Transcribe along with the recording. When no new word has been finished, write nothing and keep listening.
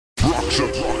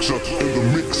Bruckshut in the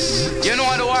mix. You know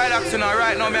what the wild action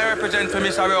right now, me I represent for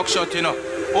Mr. Bruckshut, you know.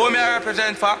 Who me I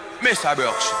represent for? Mr.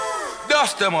 Bruckshut.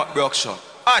 Dust them up, Bruckshut.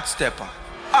 Hot stepper.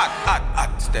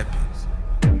 Hot steppers.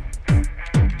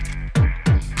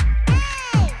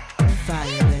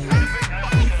 Fire, baby.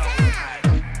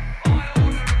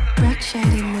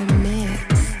 Bruckshut in the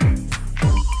mix.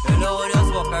 You know what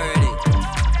else work already?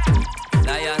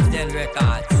 Lyons 10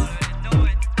 records.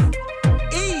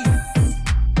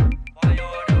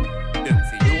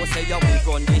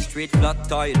 Straight flat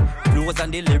tile, flows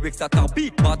and the lyrics that are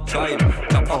beat bad child.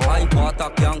 Chop a high water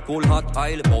can cool hot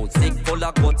aisle. Bout sick full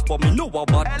of guts, but me know a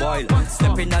bad boil.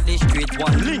 Stepping at the street,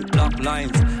 one link black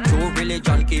lines. True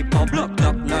religion keep a block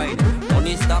 9.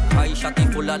 Money stop high,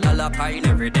 shotty full of lalakine.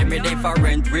 Every day me dey for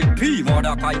rent with P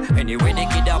Mordecai. Anyway the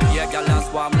kid appear, gal a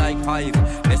swarm like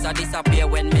hive. Best a disappear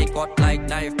when me cut like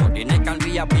knife. But the neck can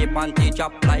be a paper and teach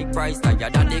up like price. Higher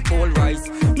than the cold rice,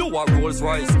 no a Rolls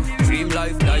Royce. Dream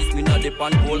life nice, me not dip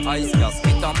on cold ice. Just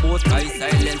spit on both eyes,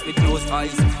 silence with closed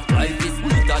eyes. Life is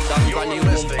sweeter than granny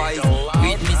home pies.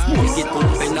 With me smoke it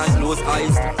open and close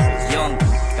eyes. Young,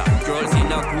 got girls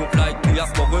in a group like we a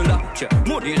smuggler. Check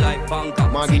money like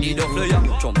banker, see the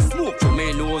duffler. Jump smoke to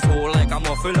me nose hole like a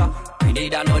muffler. We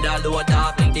need another load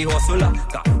up like the hustler.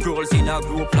 Got girls in a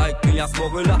group like we a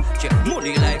smuggler. Check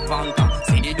money like banker,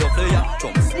 see the duffler.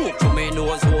 Jump smoke to me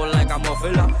nose hole like a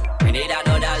muffler. We need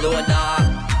another load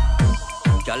up.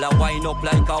 Y'all a wind up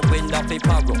like a wind off a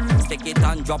parrot. Stick it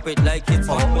and drop it like it's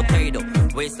hot potato.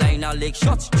 Waistline a lick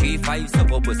shots,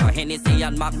 3-5 was a Hennessy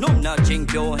and Magnum, not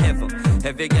drink your heaven.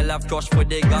 Every girl have crush for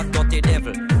they got dirty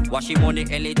devil. Wash your money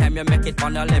anytime you make it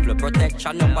on a level.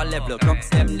 Protection number level. Crooks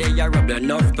them they a rebel,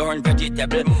 enough turn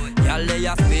vegetable. Y'all they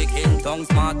a speak in tongues,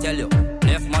 ma tell you.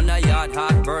 Left man a yard,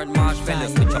 heart burn marshmallow.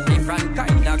 Switch up different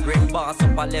kind of green boss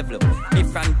up a level.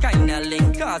 Different kind of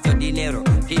link cause of dinero.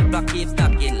 People keep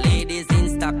stacking, ladies in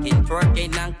stacking,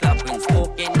 twerking and clapping,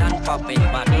 smoking and popping,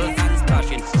 battles and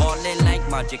splashing, falling like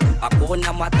magic.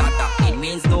 Hakuna Matata, it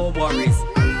means no worries.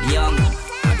 Young,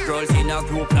 girls in a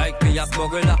group like me a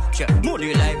smuggler. Check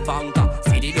money like banker,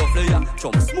 see the duffler.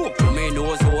 Chum smoke to me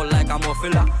nose hole like a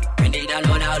muffler. We need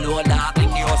another load up like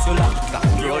the hustler. Got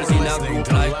girls in a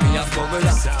group like me a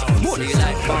smuggler. Check money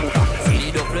like banker,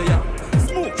 see the duffler.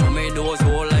 Smoke to me nose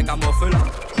hole like a muffler.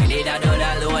 We need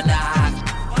another load up.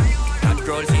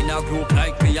 Girls in a group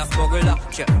like me a smuggler.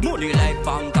 Check money like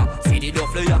banker, see the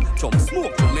duffler. Chum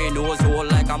smoke to me nose hole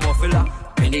like a muffler.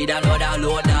 We need another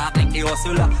load up like the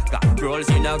hustler. Got girls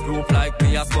in a group like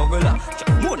me a smuggler. Check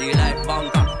money like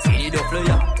banker, see the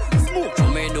duffler. Smoke to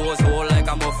me nose hole like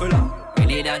a muffler. We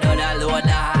need another load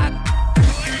up.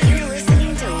 You're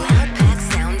listening to LoudPack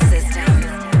Sound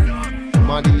System.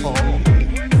 Money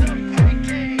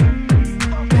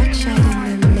Bruckshut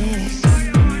in the mix.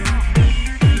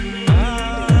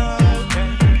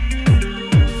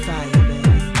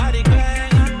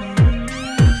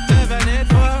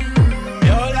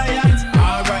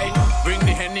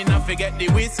 Get the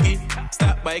whiskey,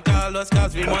 stop by Carlos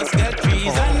cause we must get trees.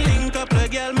 And link couple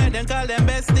of girl, make them call them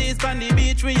besties. On the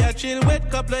beach we a chill with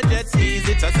couple of jet skis.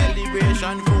 It's a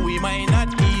celebration for we mind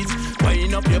at ease.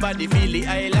 Wind up your body, feel the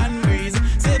island breeze.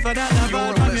 Safer than a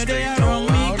ball when you're there around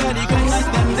me. Cause the guys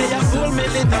them they are full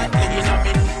militant. You know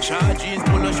me, short jeans,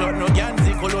 polo short, no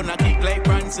Gansy. Colonna kick like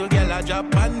pants, so girl a drop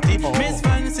panty. Miss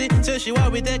Fancy, so she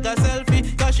want we take a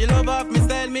selfie. Cause she love off me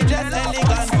style, me just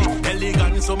elegantly.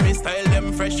 Elegant, so me style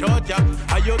them fresh out, yeah.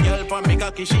 Are your girl for me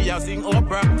cocky, she a sing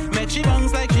opera. Make she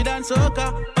bounce like she dance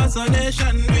soca.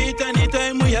 Fascination, do it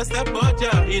anytime we a step out,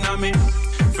 yeah. You know me,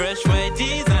 fresh white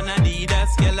tees and Adidas.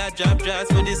 Girl a drop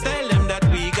just for the style them that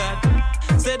we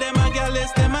got. Say them a girl,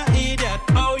 them a idiot.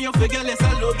 How you figure less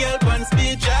a low girl pan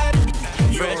speed chat.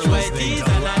 Fresh white tees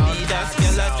and Adidas.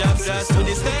 Girl a drop just for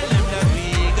the style them that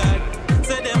we got.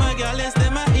 Say them a girl,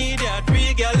 them a idiot.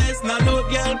 Three girls, no low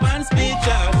girl pan speed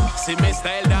chat. See me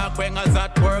style dark when I was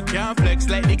at work. Can't flex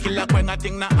like the killer when I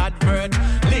think not advert.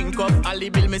 Link up, Ali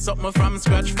build me something from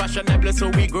scratch. Fashionable so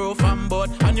we grow from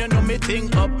both. And you know me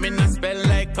think up, me not spell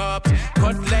like cops.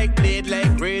 Cut like blade,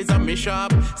 like razor, me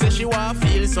sharp. Say she want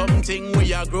feel something,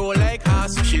 we a grow like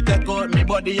horse. So she take out me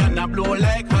body and a blow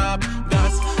like harp.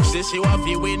 Gas, say she want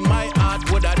to win my heart.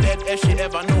 Would I dead if she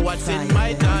ever know what's in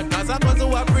my thought. Cause I was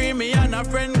who a free me and a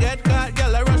friend get caught.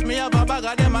 Girl I rush me have a bag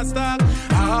of them a stock.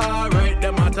 Alright,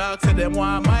 them attack, say them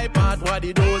want my part. What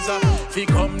the dozer, fi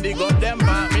come dig up them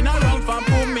back. Me not run from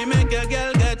boom, me make a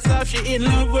girl get soft. She in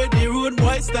love with the rude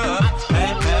boy stuff.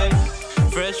 Hey, hey.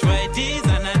 Fresh white tees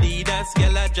and Adidas.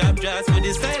 Girl a job just with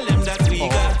the style them that we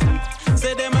got.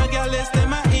 Say them a girl,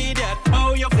 them a idiot.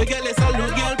 How you fi girl is a little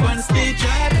girl pan speed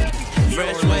chat.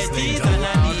 Fresh white tees and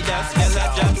Adidas. Girl a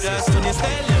job just the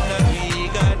style them that we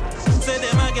got. Say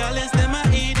them a girl is them a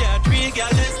idiot. 3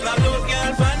 girl is not low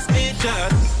girl pants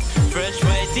pictures. Fresh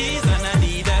white tees and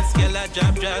Adidas. Girl a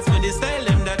drop jazz with the style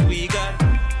them that we got.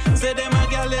 Say them a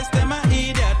girl is them a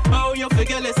idiot. Oh, you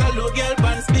figure is a low girl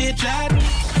pants pictures.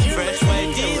 Fresh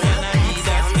white tees and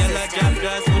Adidas. Girl a drop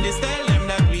jazz with the style them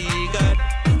that we got.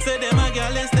 Say them a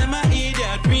girl is them a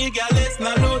idiot. 3 girl is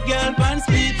not low girl pants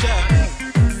pictures.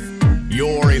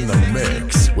 You're in the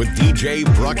mix with DJ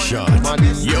Bruckshut.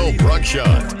 Yo,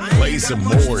 Bruckshut, play some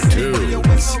more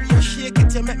tunes. You shake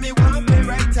it, you make me want to play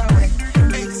right away.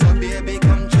 Hey, so baby,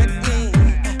 come check me.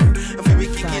 If we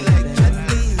kick it like Jet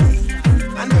Li.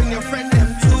 And bring your friend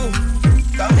them too.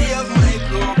 Come here, my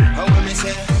crew. How will me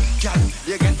say? Girl,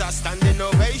 you get a standing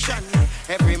ovation.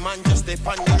 Every man just step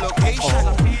on your location.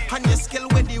 And your skill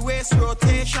with the waist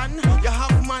rotation. You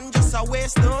have man just a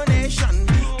waste donation.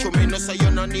 To me, no say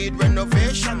you no need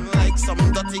renovation. Like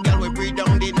some dirty girl we breed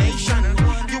down the nation.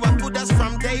 You are good as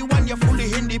from day one. You're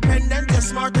fully independent. You're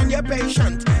smart and you're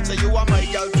patient. So you are my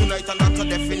girl tonight and that's a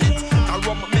definite. A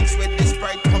rum mixed with this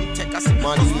Sprite. Come take a sip.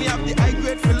 Cause me have the high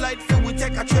grade for light food. We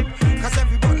take a trip. Cause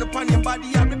every button upon your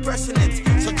body I'll be pressing it.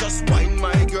 So just wine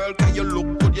my girl. Cause you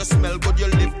look good, you smell good, you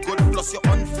live good. Plus you're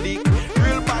on fleek.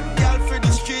 Real bad girl for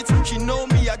the streets. She know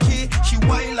me a G. She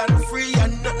wild and free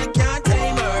and nothing can't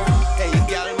tame her. Hey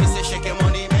girl, me say shake your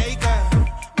money maker.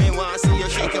 Me want see you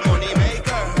shake your money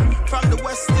maker. From the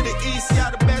west to the east,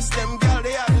 you're the best. Them girl,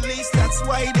 they are the least. That's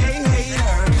why they hate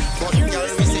her. But girl,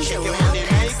 me say shake your money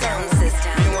maker.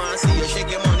 Me want see you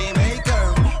shake your money maker.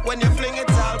 When you fling it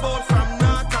all both from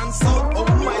north and south. Oh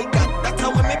my God, that's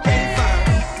how we me pay for.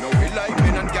 No we like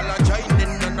men and girl are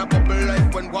joining and a bubble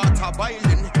like when water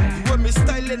boiling. When me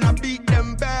styling, I beat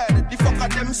them bad. The fuck of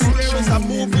them swear is a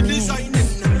movie designing.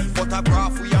 But a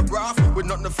graph, we a graph. We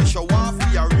not the fish or waff.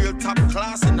 We a real top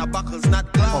class in the buckles,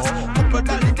 not glass. Couple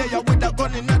dolly there with a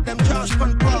gun in at them Josh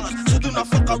can pass. So do not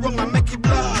fuck around and make it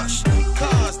blush.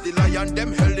 Cause the lion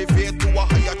them elevate to a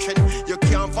higher trend. You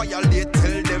can't violate,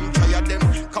 tell them, try them.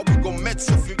 Cause we go met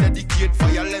so if you dedicate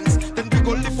violence. Then we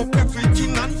go lift up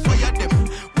everything and fire them.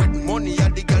 With money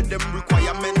and the girl them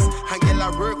requirements. And girl I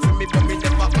work for me but me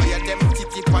never hire them.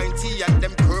 Titty pointy and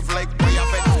them curve like fire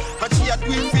bed. And she a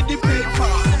do it for the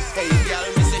paper. Hey girl,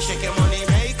 me say shake your money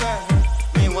maker.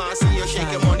 Me want see you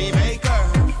shake your money maker.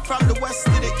 From the west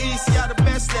to the east, you're the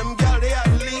best. Them girl, they are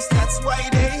the least. That's why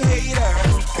they hate her.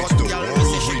 But girl, me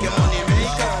say shake your money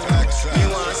maker. Me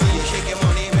want see you shake your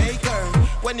money maker.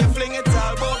 When you fling it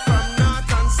all both from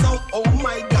north and south. Oh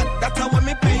my God, that's how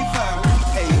me pay for.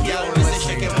 Hey girl, me say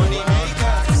shake your money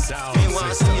maker. Me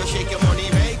want see you shake your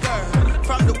money maker.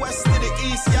 From the west to the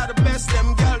east, you're the best.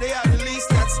 Them girl, they are the least.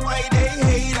 That's why they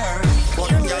hate her.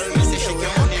 But girl, me say shake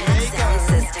your money maker.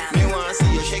 Me want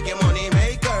see you shake your money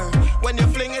maker. When you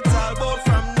fling it all both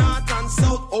from north and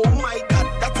south. Oh my God,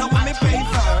 that's how me pay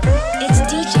for. It's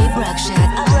DJ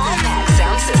Bruckshut of LoudPack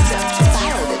Sound System.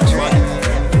 Follow the drip.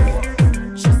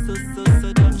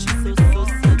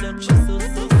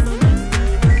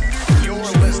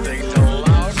 You're listening to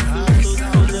LoudPack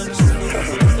Sound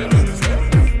System.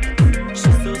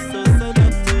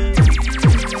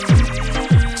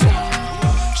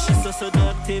 She's so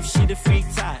seductive, she the freak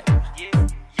type.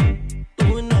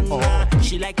 Ooh, nah, nah.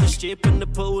 She like to strip in the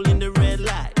pole in the red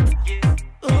light.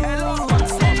 Ooh,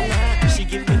 nah. She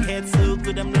give me head so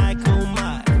good, I'm like, oh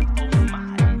my.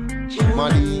 Ooh,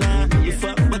 nah. We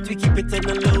fuck, but we keep it on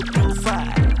a low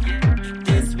profile.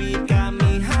 This week got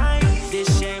me high.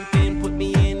 This champagne put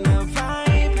me in a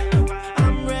vibe.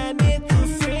 I'm ready to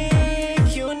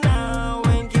freak you now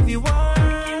and give you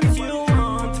what you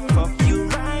want. Fuck you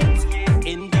right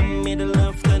in the middle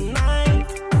of the night.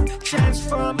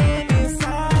 Transform it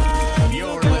inside.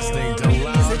 You're listening to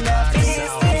LoudPack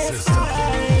Sound System.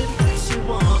 She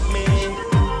want me.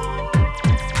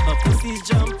 Her pussy's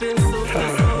jumping so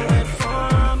wet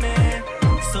for me.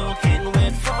 Soaking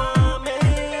wet for me.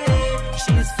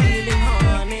 She's feeling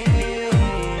horny.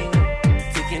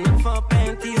 Taking off her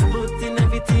panties, putting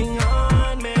everything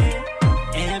on me.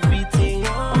 Everything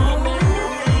on me.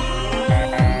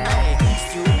 Hey,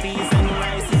 stew peas and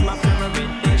rice is my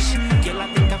favorite dish. Girl, I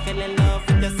think I fell in love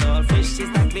with the saltfish.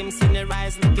 She's that glimpse in her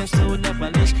eyes, looking so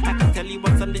devilish. I can tell you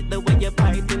what's on it, the way you're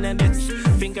biting and it's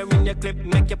finger in your clip,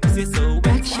 make your pussy so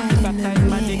wet. Baptize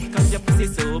my dick, cause your pussy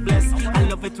so blessed. I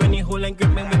love it when you hold and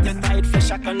grip me with your tight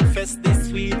flesh. I confess this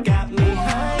sweet got me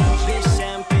high. This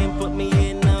champagne put me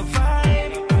in a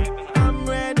vibe. I'm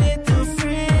ready to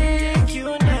freak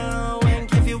you now and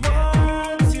give you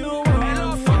what you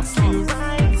want. Fuck you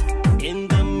right in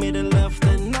the middle of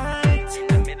the night.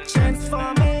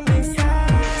 Transforming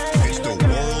inside. It's the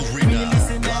world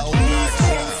renowned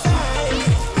LoudPack Sound.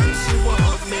 She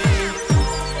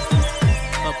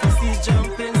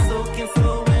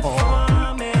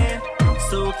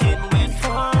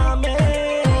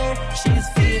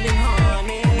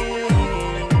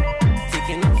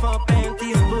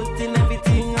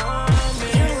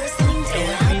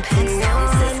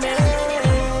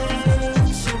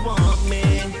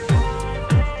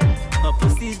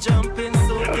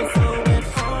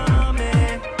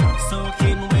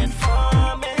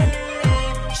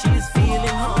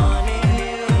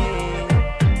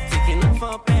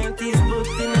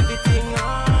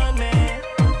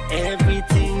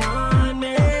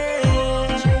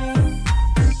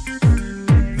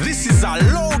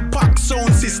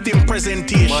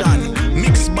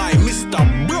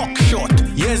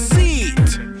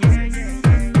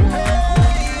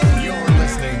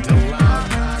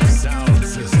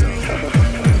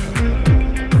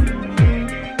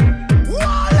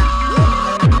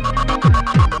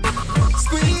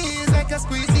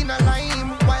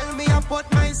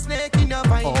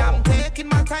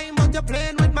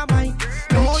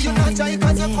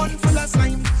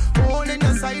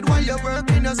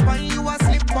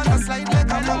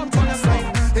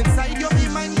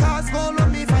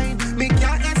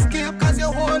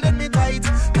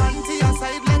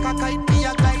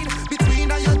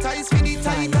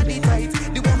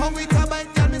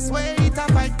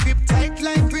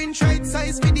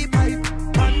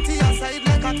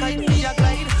a kite, be a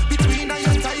glide. Between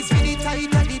your thighs, be the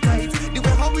tight and the tight. The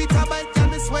way how it a bite, tell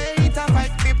me swear it a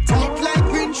fight. Grip tight like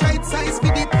green right size, be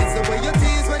the it's the way you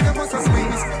tease when you must a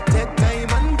squeeze. Take time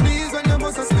and please when you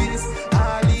must a squeeze.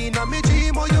 All in a me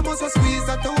dream, or you must a squeeze.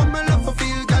 That the woman love for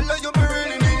feel, girl, you me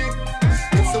really need.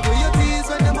 It's the way you tease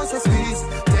when you must a squeeze.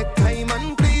 Take time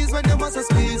and please when you must a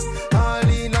squeeze. All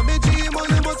in a me dream, or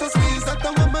you must a squeeze. That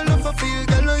the woman love for feel,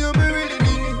 girl, you me really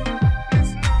need.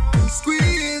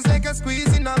 Squeeze like a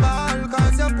squeeze in a ball,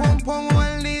 cause your pum pum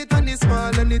well neat and the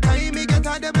small. And the time me get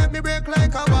hard, they make me break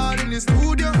like a wall. In the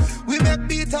studio, we make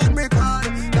beat and record.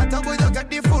 That's how you get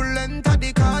the full length of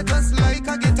the car, just like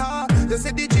a guitar. You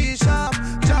say the G sharp,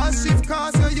 just shift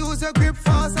cause you use your grip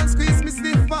fast and squeeze me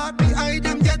stiff part. Behind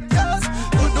them get lost.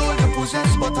 But all the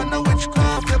push-ups, but I know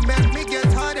witchcraft. You make me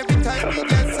get hard every time me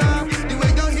get soft. The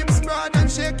way your hips broad and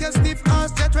shake your stiff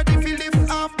ass, get ready to lift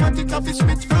off, but it off is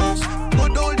spit fast.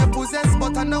 But all the possess,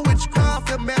 but I know witchcraft.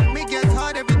 You make me get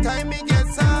hard every time me get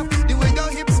soft. The way your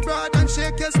hips broad and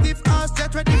shake your stiff ass,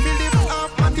 get ready to lift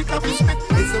off, but it off is spit.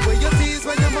 It's the way you tease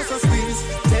when you must a squeeze.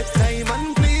 Take time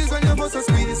and please when you must a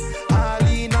squeeze. All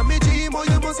in a me dream, or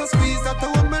you must a squeeze. That's the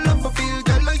one me love for feel,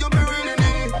 girl, you me really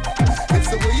need. It's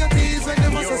the way you tease when you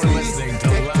must a squeeze.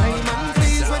 Take time and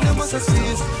please when you must a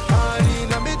squeeze. All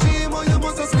in a me dream, or you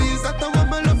must a squeeze. That's the one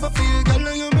me love for feel,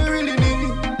 girl, you me really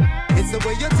need. It's the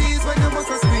way you tease when you must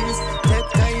a squeeze. Take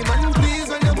time and please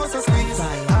when you must a squeeze.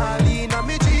 All in a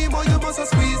me dream, or you must a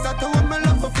squeeze. That's the one me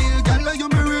love for feel, girl, you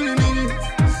me really need.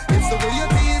 It's the way you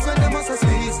tease when you must a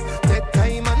squeeze. Take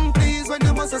time and please when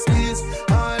you must a squeeze.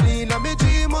 All in a me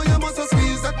dream, or you must a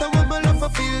squeeze. That's the one me love for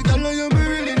feel, girl, you me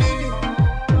really need.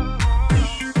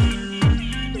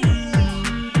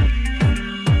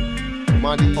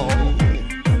 Money.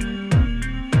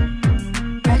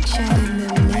 Bruckshut in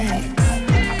the mix.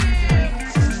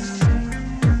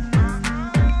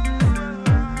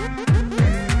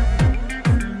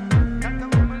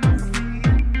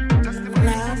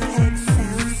 LoudPack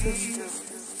sound system.